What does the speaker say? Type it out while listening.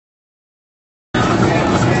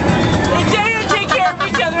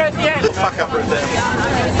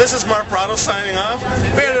This is Mark Brotto signing off.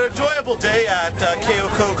 We had an enjoyable day at K.O.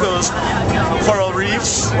 Coco's Coral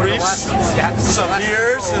Reefs. Some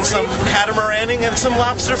beers and some catamaraning and some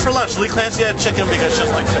lobster for lunch. Lee Clancy had chicken because she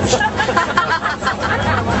doesn't like fish.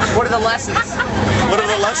 What are the lessons? What are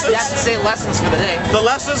the lessons? You have to say lessons for the day. The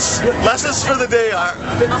lessons for the day are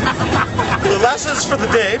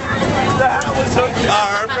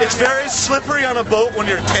it's very slippery on a boat when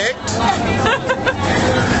you're tanked.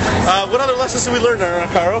 What other lessons did we learn there,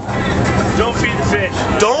 Caro? Don't feed the fish.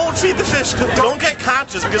 Don't feed the fish. Don't get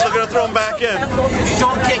conscious because they're going to throw them back in.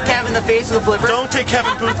 Don't kick Kevin in the face with a flipper. Don't take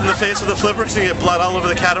Kevin Booth in the face with a flipper because you get blood all over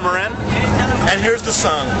the catamaran. And here's the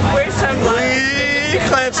song. Lee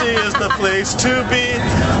Clancy is the place to be,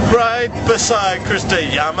 right beside Krista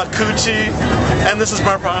Yamaguchi. And this is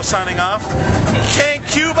Mark Brotto signing off. King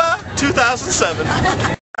Cuba 2007.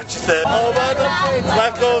 Oh, but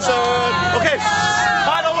life goes on. Okay,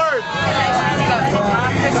 final word.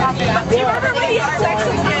 Do you remember when he had sex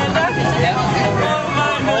in Canada?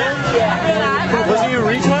 Was he a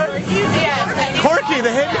retard? Yeah. Corky,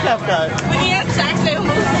 the handicap guy. When he had sex, they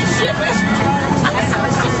almost shit it.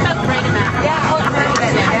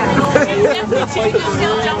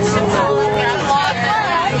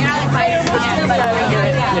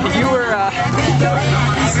 You were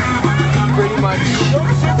pretty much.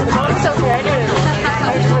 It's okay, I did it.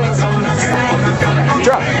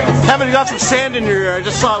 Drop. Kevin, you got some sand in your ear. I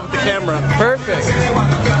just saw it with the camera. Perfect. This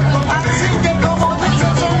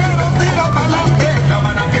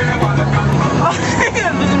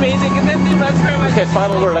is amazing. And then the best part was Okay,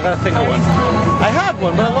 final word. I gotta think of one. I had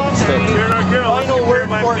one, but I lost it. Final word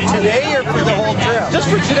for today or for the whole trip? Just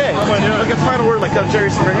for today. Like a final word, like Jerry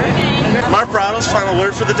Springer. Mark Brotto's final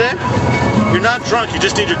word for the day. You're not drunk. You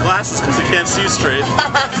just need your glasses because you can't see straight.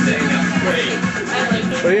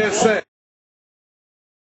 What do you have to say?